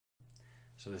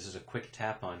So this is a quick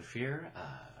tap on fear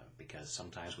because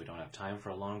sometimes we don't have time for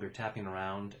a longer tapping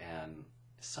around, and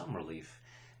some relief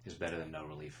is better than no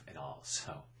relief at all.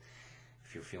 So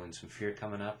if you're feeling some fear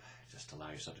coming up, just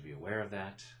allow yourself to be aware of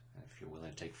that. And if you're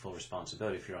willing to take full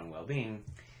responsibility for your own well-being,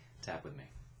 tap with me.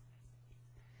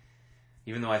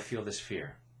 Even though I feel this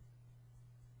fear,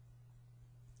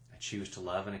 I choose to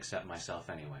love and accept myself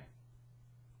anyway.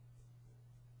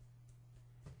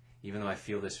 Even though I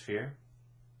feel this fear,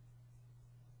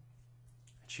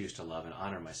 I choose to love and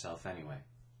honor myself anyway.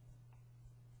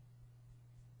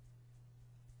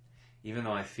 Even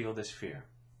though I feel this fear,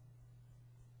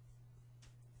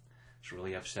 it's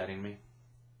really upsetting me.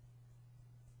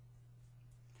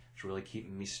 It's really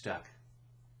keeping me stuck.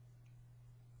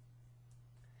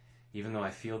 Even though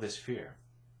I feel this fear,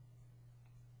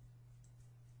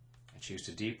 I choose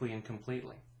to deeply and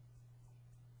completely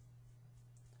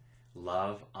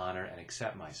love, honor, and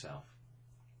accept myself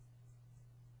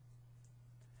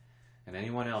and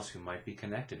anyone else who might be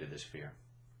connected to this fear.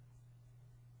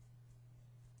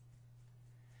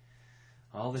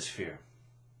 All this fear,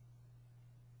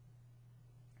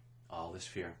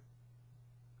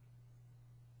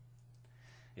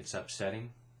 it's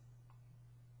upsetting,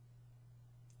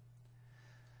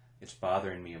 it's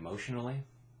bothering me emotionally,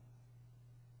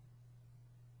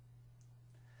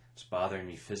 it's bothering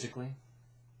me physically,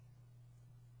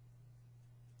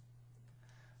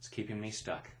 it's keeping me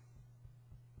stuck.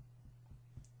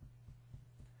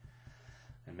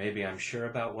 And maybe I'm sure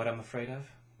about what I'm afraid of.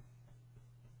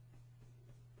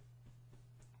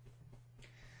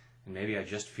 And maybe I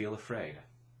just feel afraid.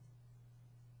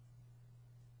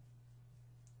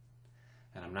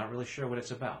 And I'm not really sure what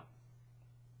it's about.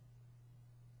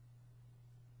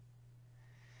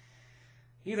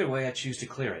 Either way, I choose to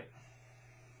clear it.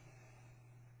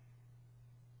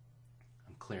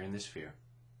 I'm clearing this fear.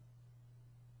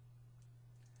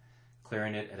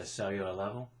 Clearing it at a cellular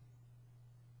level.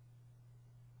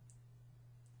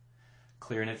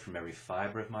 Clearing it from every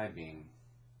fiber of my being.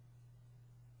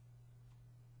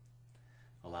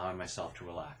 Allowing myself to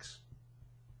relax.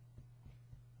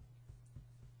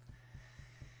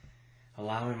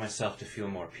 Allowing myself to feel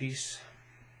more peace.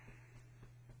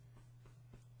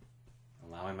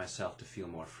 Allowing myself to feel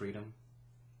more freedom.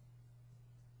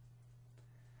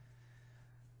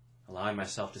 Allowing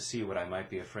myself to see what I might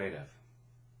be afraid of.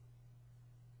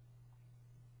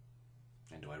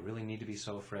 And do I really need to be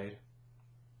so afraid?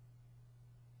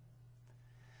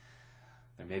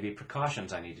 There may be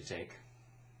precautions I need to take.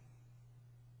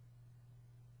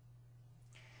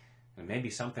 It may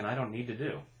be something I don't need to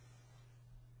do.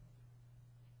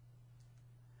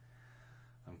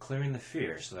 I'm clearing the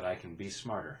fear so that I can be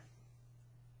smarter.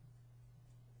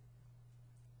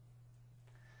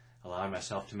 Allowing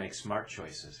myself to make smart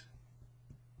choices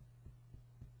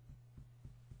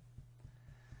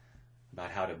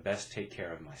about how to best take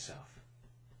care of myself.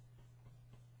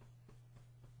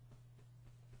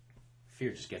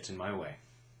 Fear just gets in my way.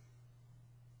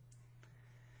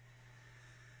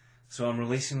 So I'm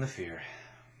releasing the fear,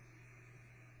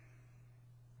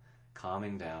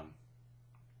 calming down,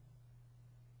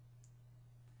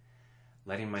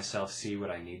 letting myself see what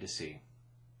I need to see,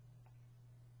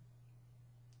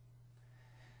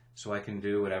 so I can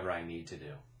do whatever I need to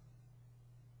do.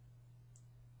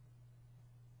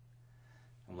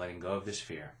 I'm letting go of this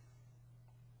fear,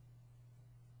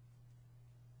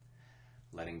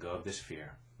 letting go of this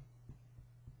fear.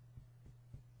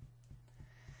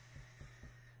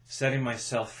 Setting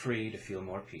myself free to feel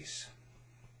more peace.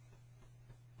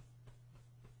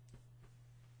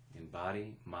 In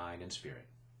body, mind, and spirit.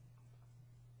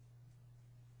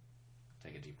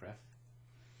 Take a deep breath.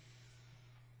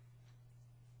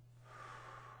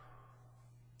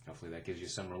 Hopefully that gives you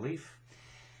some relief.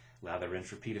 Allow the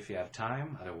rinse repeat if you have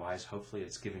time. Otherwise, hopefully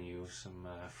it's given you some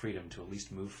freedom to at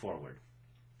least move forward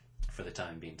for the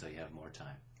time being until you have more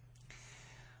time.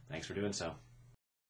 Thanks for doing so.